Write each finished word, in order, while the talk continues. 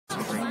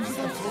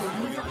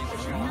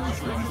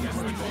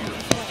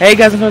Hey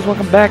guys and girls,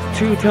 welcome back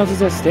to Tales of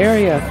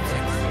Zestiria.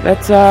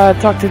 Let's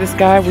talk to this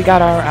guy. We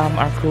got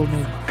our cool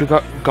new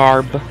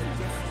garb,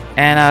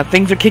 and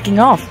things are kicking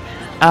off.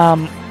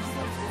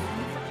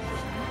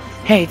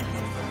 Hey,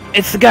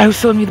 it's the guy who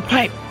sold me the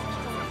pipe.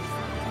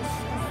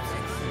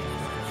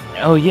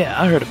 Oh yeah,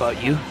 I heard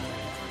about you.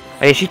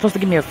 Hey, she's supposed to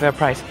give me a fair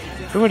price.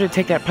 If we were to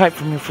take that pipe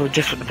from you for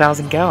just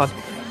 1,000 gallons,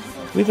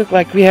 we look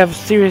like we have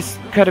serious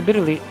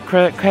credibility,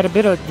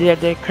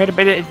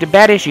 the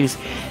bad issues,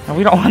 and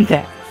we don't want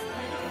that.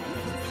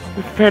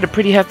 We prepared a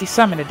pretty hefty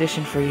sum in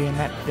addition for you in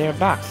that there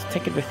box.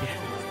 Take it with you.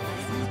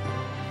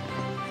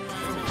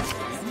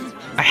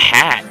 A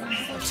hat.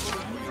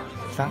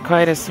 It's not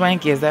quite as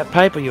swanky as that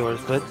pipe of yours,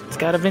 but it's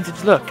got a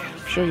vintage look.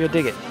 I'm sure you'll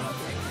dig it.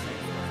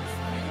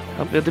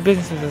 Hope you'll do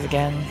business with us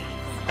again.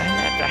 And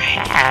that's a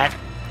hat.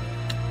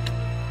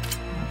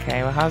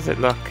 Okay, well, how's it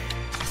look?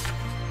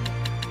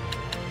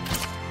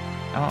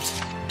 Oh,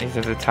 these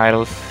are the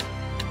titles.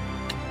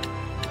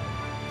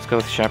 Let's go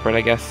with Shepherd,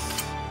 I guess.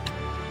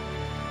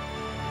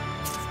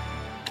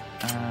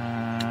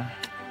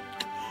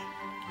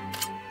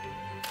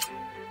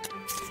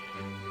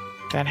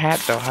 That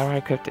hat, though, how do I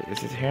equip it?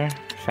 Is it here?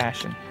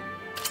 Fashion.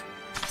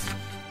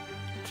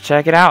 Let's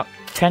check it out.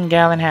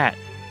 10-gallon hat.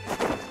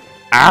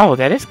 Ow,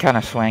 that is kind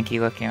of swanky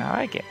looking. I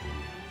like it.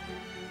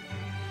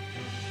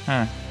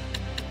 Huh.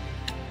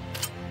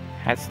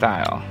 Hat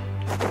style.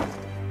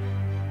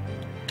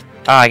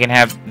 Oh, I can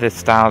have this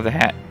style of the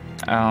hat.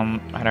 How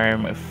do I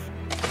remove?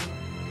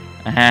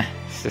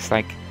 It's just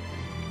like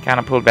kind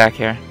of pulled back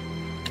here.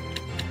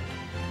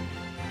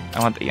 I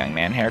want the young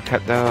man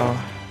haircut though.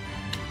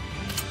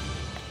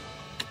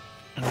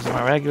 Those are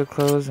my regular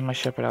clothes and my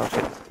shepherd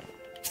outfit.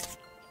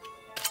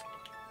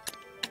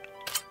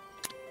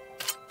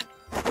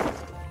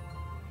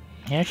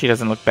 He actually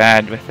doesn't look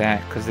bad with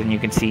that, because then you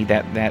can see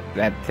that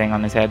thing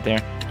on his head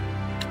there.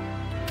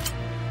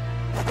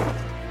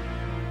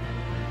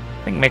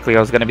 I think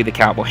Miklio's gonna be the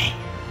cowboy.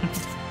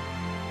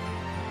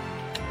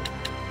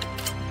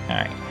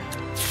 Alright.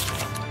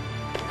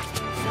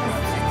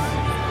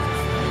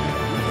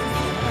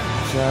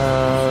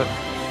 So...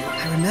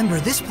 I remember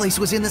this place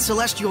was in the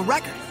Celestial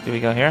Record. Do we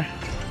go here?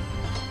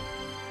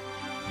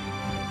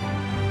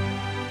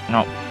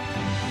 No.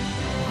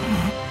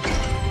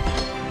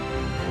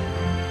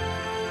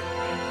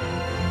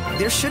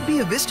 There should be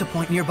a vista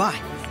point nearby.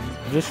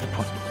 Vista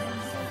point.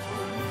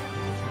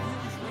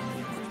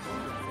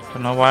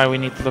 Don't know why we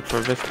need to look for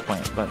a vista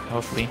point, but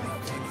hopefully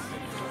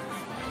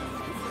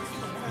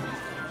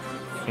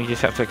we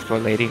just have to explore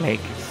Lady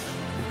Lake.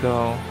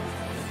 Go.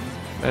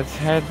 Let's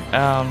head.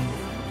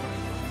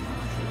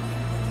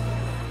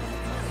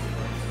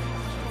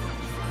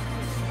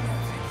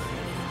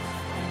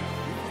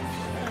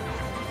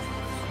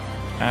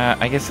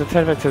 I guess let's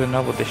head back to the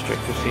Noble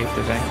District to see if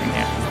there's anything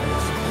here.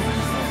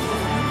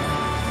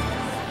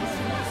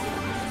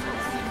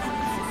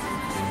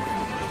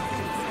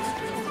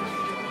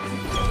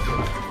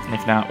 And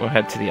if not, we'll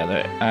head to the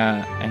other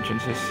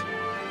entrances.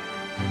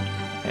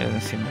 It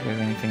doesn't seem like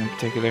there's anything in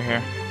particular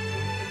here.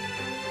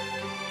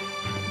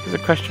 There's a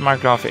question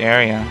marked off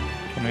area.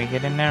 Can we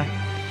get in there?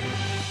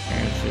 Or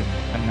is it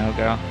a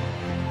no-go?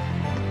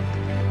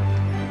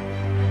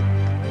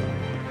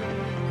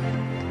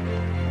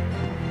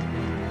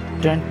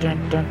 Dun dun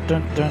dun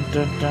dun dun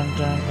dun dun dun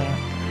dun.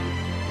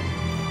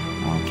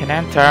 Oh, I can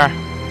enter,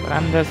 but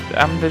I'm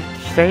the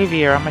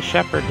savior. I'm a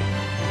shepherd.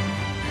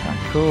 I'm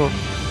cool.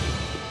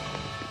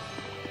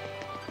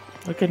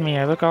 Look at me.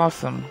 I look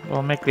awesome.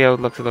 Well, Miklio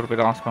looks a little bit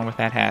awesome with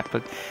that hat,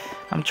 but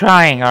I'm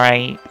trying. All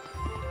right.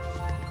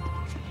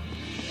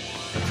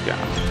 Let's go.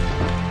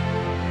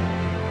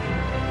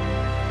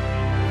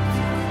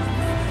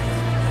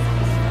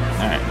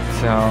 All right.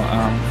 So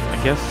I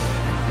guess I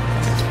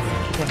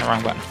keep hitting the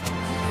wrong button.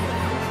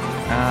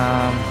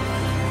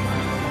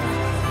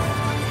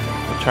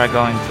 We'll try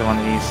going to one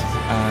of these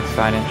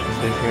side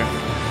entrances here.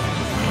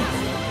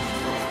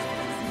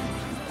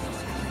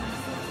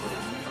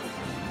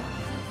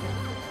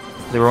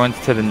 The ruins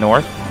to the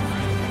north.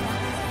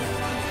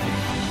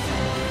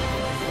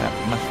 That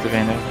must have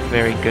been a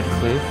very good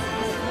clue.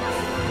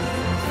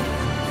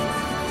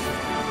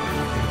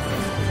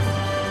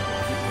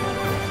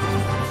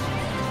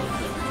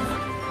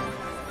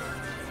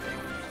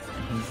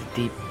 He's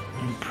deep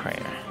in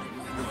prayer.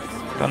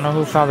 Don't know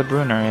who Father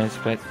Brunner is,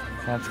 but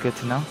that's good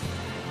to know.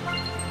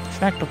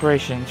 Snack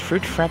preparations,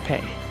 fruit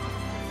frappe.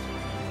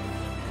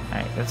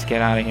 Alright, let's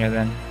get out of here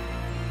then.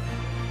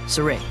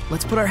 Saray,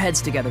 let's put our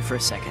heads together for a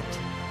second.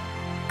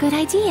 Good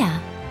idea.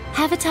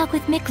 Have a talk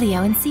with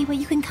Miklio and see what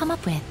you can come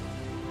up with.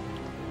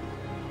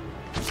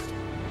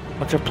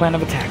 What's our plan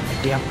of attack?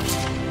 Yeah.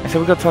 I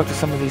said we go talk to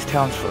some of these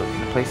townsfolk.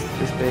 The place is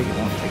this big, it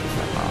won't take us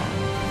that long.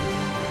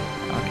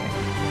 Okay.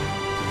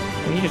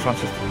 Well, he just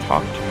wants us to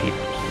talk to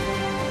people.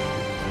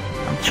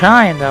 I'm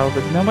trying though,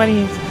 but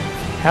nobody's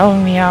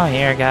helping me out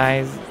here,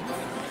 guys.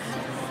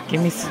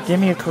 Give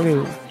me a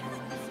clue.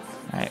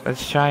 Alright,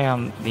 let's try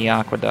the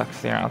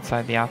aqueducts there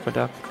outside the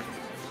aqueduct.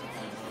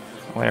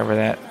 Whatever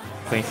that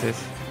place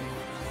is.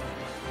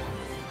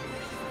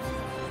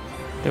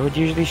 they would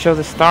usually show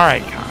the star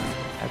icon.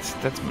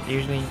 That's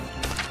usually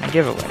a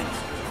giveaway.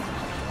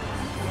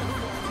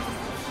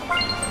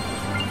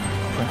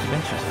 Points of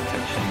interest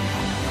detection.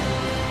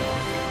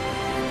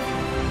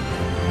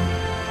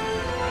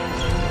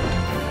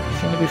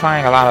 Seem to be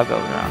finding a lot of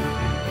those around.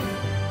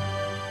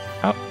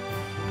 Oh,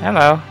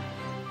 hello.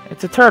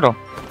 It's a turtle.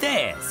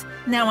 There's.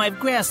 Now I've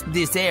grasped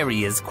this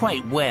areas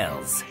quite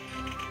well.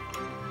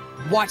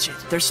 Watch it.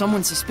 There's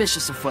someone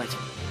suspicious afoot.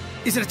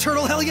 Is it a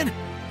turtle, Hellion?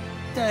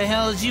 The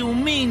hell's you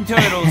mean,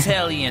 turtles,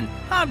 Hellion?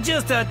 I'm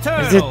just a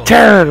turtle. Is it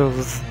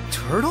turtles?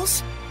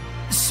 Turtles?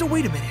 So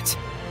wait a minute.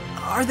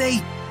 Are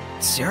they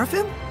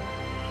seraphim?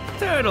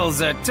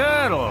 Turtles are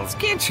turtles.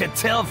 Can't you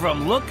tell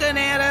from looking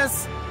at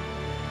us?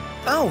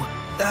 Oh,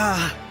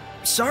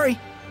 sorry.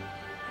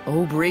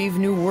 Oh, brave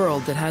new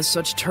world that has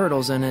such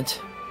turtles in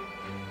it.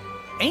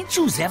 Ain't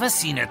yous ever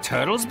seen a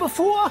turtles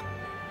before?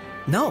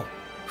 No.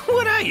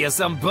 What are you,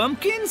 some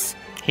bumpkins?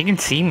 He can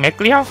see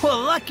Micleo?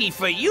 Well, lucky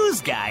for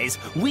yous guys,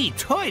 we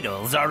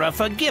turtles are a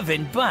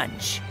forgiving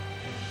bunch.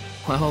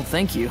 Well,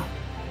 thank you.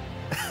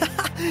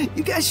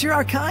 You guys sure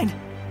are kind.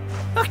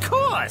 Of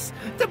course!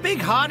 The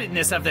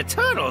big-heartedness of the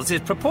turtles is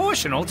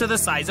proportional to the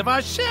size of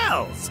our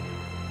shells.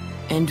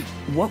 And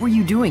what were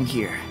you doing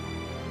here?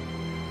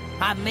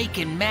 I'm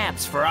making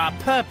maps for our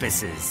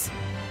purposes.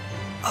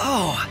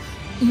 Oh,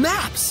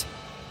 maps!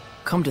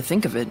 Come to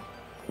think of it,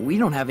 we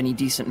don't have any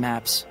decent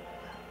maps.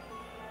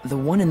 The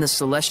one in the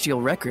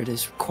Celestial Record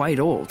is quite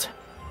old.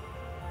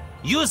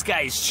 Yous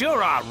guys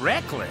sure are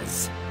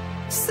reckless.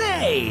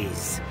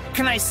 Says,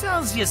 can I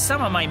sell you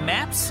some of my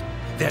maps?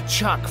 They're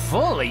chock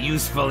full of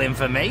useful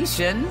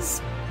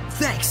informations.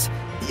 Thanks.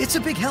 It's a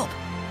big help.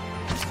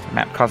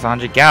 Map costs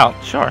 100 gal.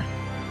 Sure.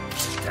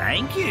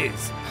 Thank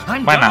yous.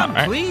 I'm Why darn not,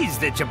 right? pleased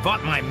that you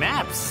bought my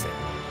maps.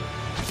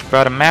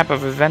 Brought a map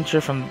of adventure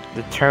from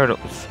the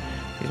turtles.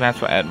 These maps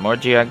will add more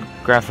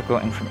geographical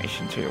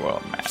information to your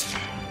world map.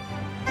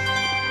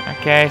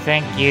 Okay,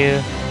 thank you.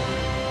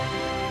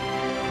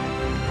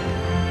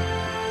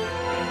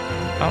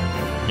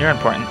 Oh, you're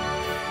important.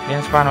 You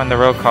didn't spawn when the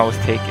roll call was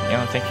taken. You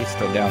don't think he's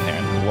still down there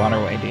in the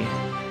waterway, do you?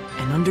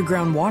 An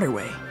underground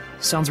waterway.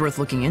 Sounds worth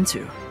looking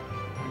into.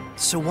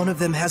 So one of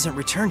them hasn't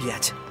returned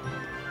yet.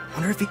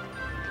 Wonder if he...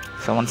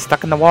 Someone's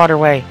stuck in the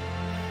waterway.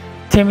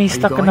 Timmy's Are you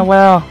stuck in the going?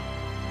 well.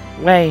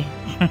 Way.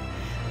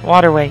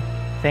 Waterway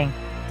thing.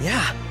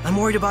 Yeah, I'm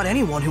worried about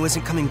anyone who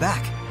isn't coming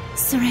back.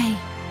 Saray,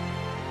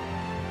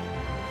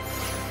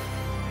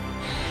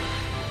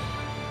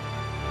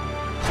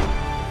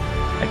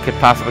 I could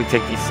possibly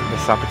take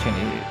this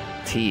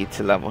opportunity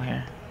to level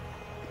here.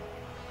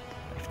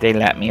 If they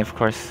let me, of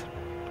course.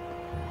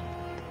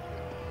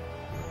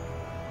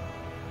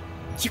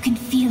 you can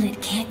feel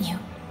it, can't you?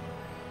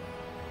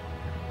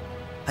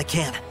 I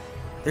can.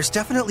 There's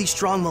definitely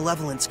strong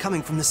malevolence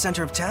coming from the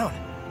center of town.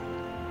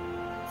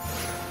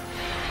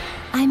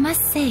 I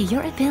must say,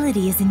 your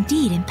ability is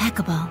indeed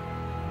impeccable.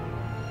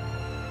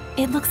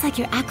 It looks like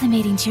you're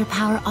acclimating to your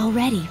power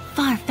already,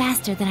 far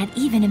faster than I'd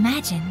even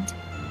imagined.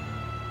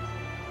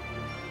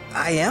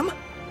 I am?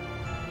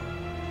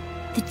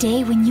 The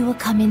day when you will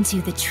come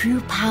into the true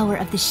power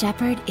of the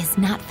Shepherd is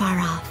not far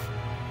off.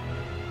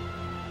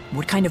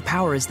 What kind of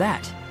power is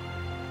that?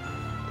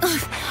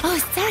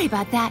 Oh, sorry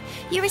about that.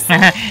 You were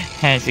saying...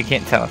 She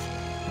can't tell us.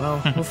 Well,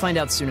 we'll find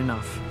out soon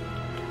enough.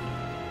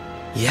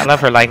 Yeah. I love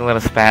her like little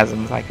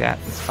spasms like that.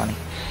 It's funny.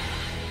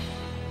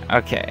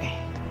 Okay.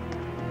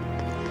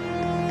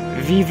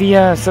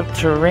 Vivia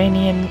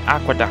Subterranean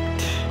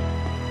Aqueduct.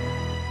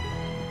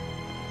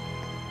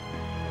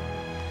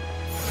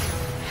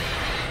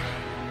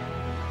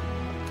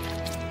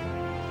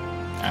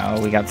 Oh,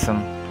 we got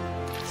some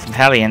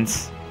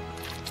hellions.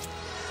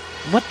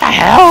 What the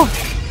hell?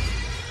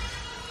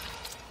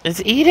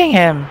 It's eating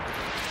him.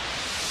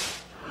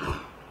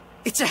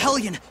 It's a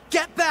Hellion!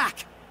 Get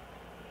back!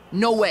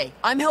 No way.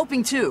 I'm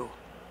helping too.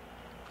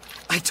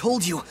 I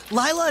told you,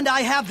 Lila and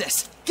I have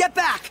this! Get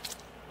back!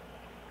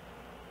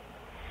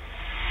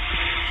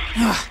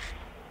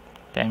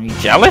 Damn, you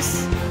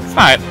jealous? It's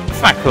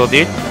not cool,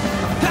 dude.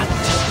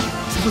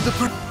 Would the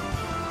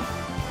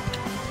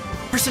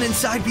person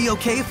inside be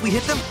okay if we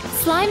hit them?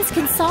 Slimes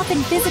can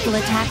soften physical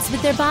attacks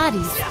with their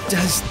bodies.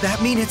 Does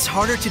that mean it's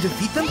harder to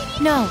defeat them?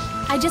 No,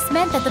 I just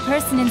meant that the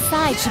person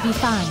inside should be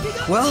fine.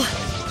 Well,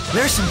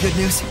 there's some good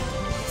news.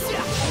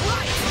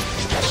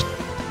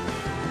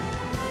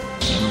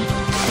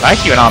 I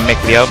like you and all,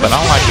 Micleo, but I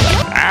don't like you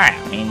like that.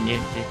 I mean,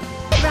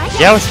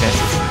 jealousness.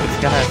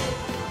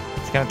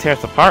 It's gonna tear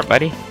us apart,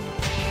 buddy.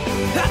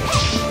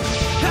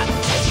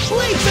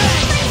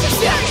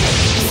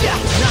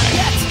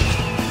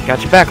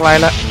 Got your back,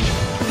 Lila.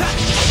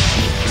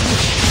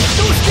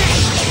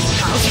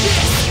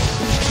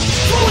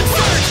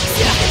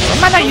 Why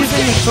am I not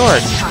using the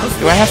sword?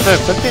 Do I have to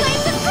equip it?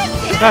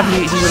 I thought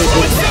he would have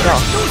did it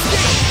himself.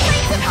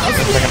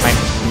 Looks like I might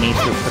need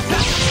to equip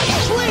it.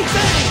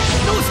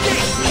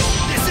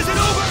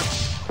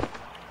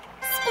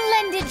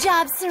 Splendid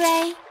job,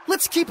 Saray.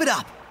 Let's keep it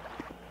up.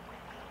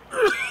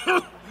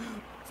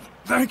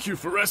 Thank you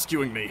for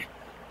rescuing me.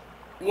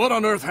 What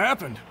on earth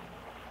happened?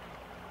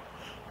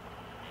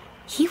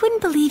 He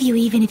wouldn't believe you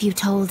even if you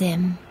told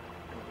him.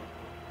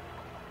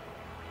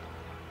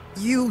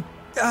 You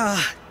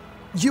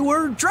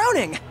were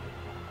drowning.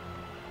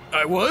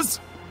 I was?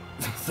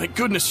 Thank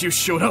goodness you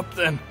showed up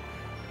then.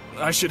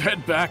 I should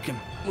head back and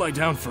lie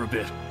down for a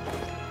bit.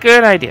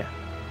 Good idea.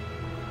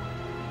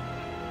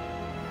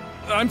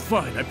 I'm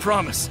fine, I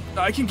promise.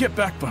 I can get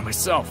back by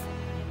myself.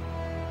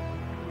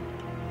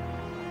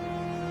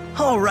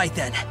 All right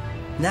then.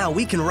 Now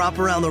we can romp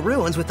around the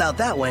ruins without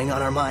that weighing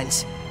on our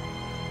minds.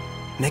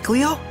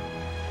 Mikleo?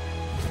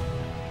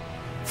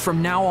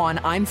 From now on,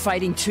 I'm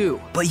fighting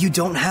too. But you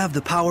don't have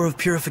the power of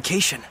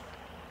purification.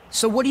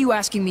 So what are you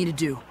asking me to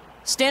do?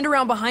 Stand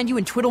around behind you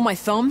and twiddle my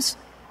thumbs?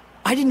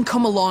 I didn't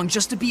come along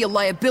just to be a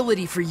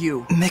liability for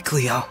you.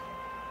 Mikleo.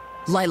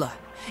 Lila,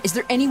 is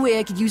there any way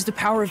I could use the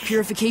power of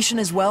purification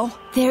as well?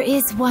 There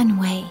is one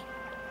way.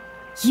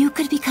 You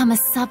could become a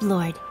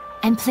sublord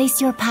and place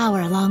your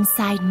power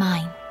alongside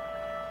mine.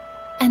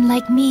 And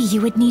like me,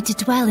 you would need to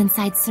dwell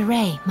inside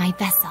Saray, my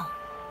vessel.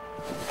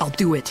 I'll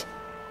do it.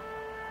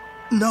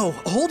 No,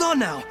 hold on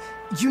now.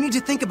 You need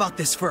to think about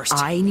this first.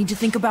 I need to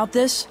think about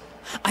this?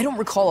 I don't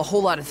recall a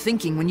whole lot of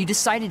thinking when you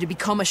decided to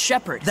become a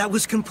shepherd. That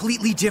was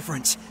completely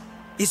different.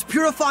 Is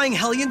purifying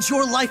Hellions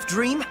your life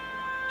dream?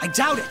 I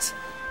doubt it.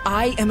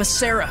 I am a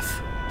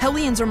seraph.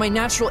 Hellions are my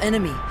natural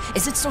enemy.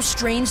 Is it so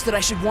strange that I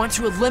should want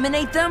to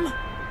eliminate them?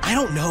 I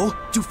don't know.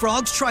 Do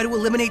frogs try to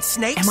eliminate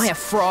snakes? Am I a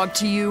frog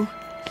to you?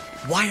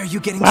 Why are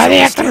you getting Why so are they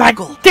acting like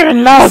hysterical? they're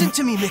in love? Listen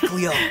to me,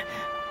 Mikleo.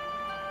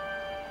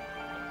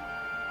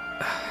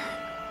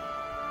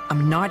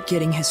 I'm not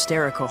getting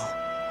hysterical.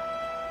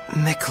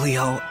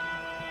 Mikleo.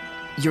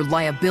 Your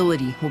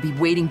liability will be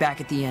waiting back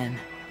at the inn.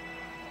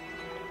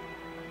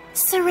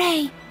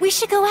 Saray, we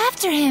should go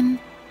after him.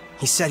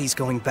 He said he's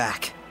going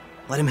back.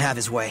 Let him have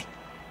his way.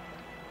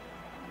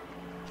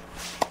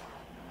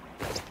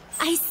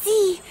 I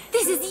see.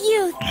 This is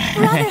youth,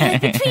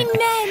 brotherhood between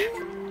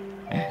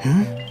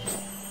men.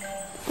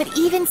 But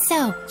even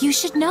so, you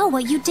should know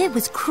what you did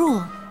was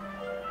cruel.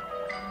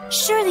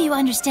 Surely you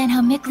understand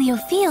how Mikleo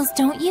feels,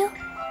 don't you?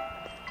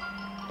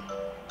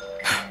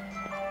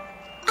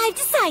 I've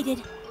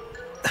decided.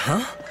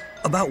 Huh?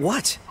 About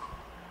what?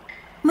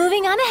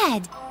 Moving on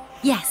ahead.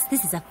 Yes,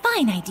 this is a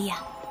fine idea.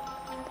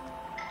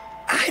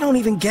 I don't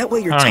even get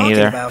what you're I don't talking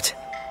either. about.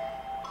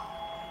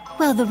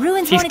 Well, the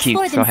ruins She's won't cute,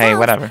 explore so themselves, hey,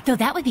 whatever. though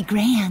that would be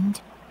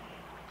grand.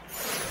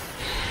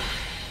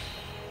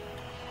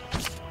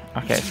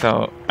 Okay,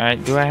 so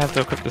do I have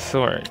to equip the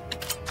sword?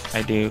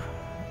 I do.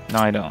 No,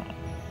 I don't.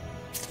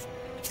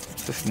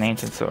 It's just an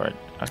ancient sword.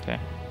 Okay.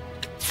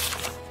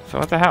 So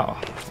what the hell?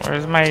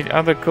 Where's my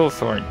other cool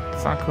sword?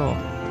 It's not cool.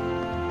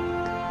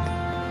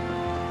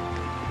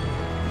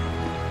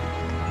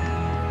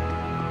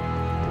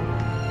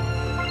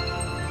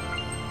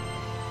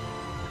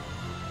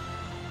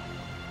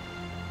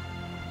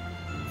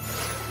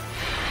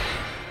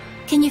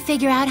 Can you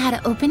figure out how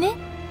to open it?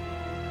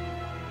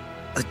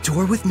 A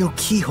door with no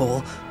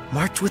keyhole,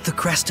 marked with the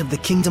crest of the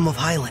Kingdom of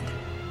Highland.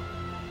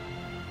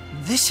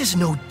 This is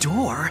no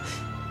door.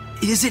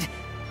 Is it?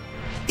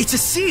 It's a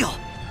seal!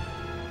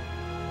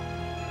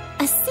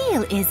 A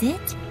seal, is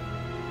it?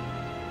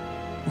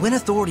 When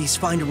authorities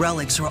find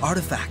relics or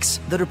artifacts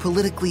that are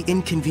politically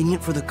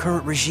inconvenient for the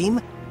current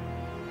regime,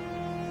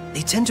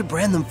 they tend to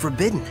brand them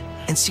forbidden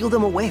and seal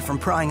them away from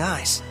prying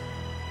eyes.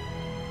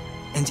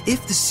 And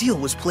if the seal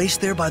was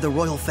placed there by the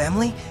royal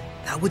family,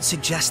 that would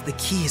suggest the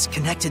key is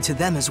connected to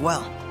them as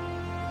well.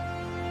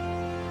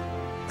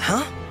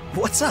 Huh?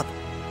 What's up?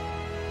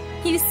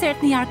 You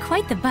certainly are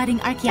quite the budding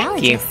Thank you.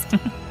 archaeologist.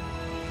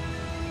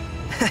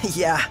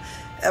 Yeah,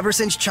 ever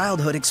since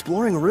childhood,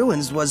 exploring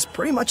ruins was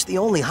pretty much the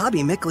only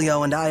hobby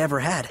Mikleo and I ever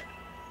had.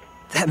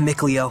 That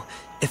Mikleo,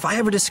 if I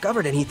ever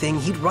discovered anything,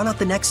 he'd run out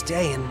the next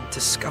day and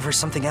discover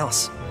something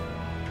else.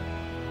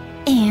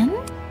 And?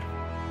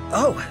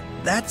 Oh,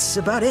 that's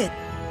about it.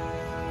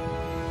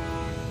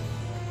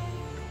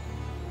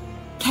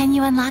 Can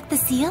you unlock the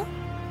seal?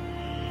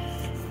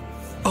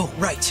 Oh,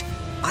 right.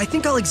 I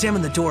think I'll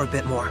examine the door a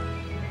bit more.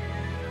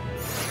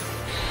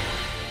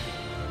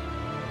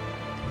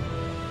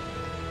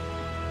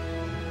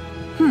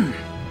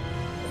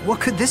 What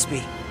could this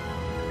be?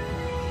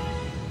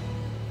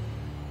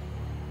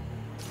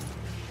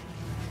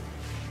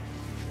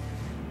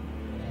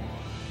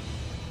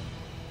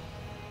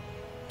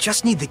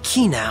 Just need the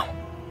key now.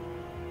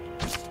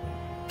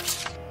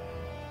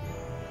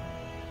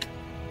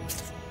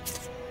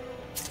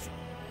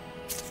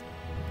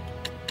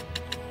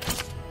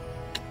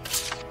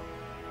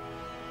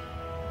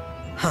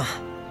 Huh.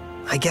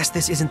 I guess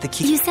this isn't the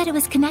key. You said it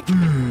was connected.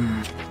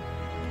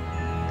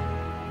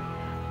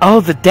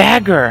 Oh, the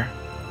dagger!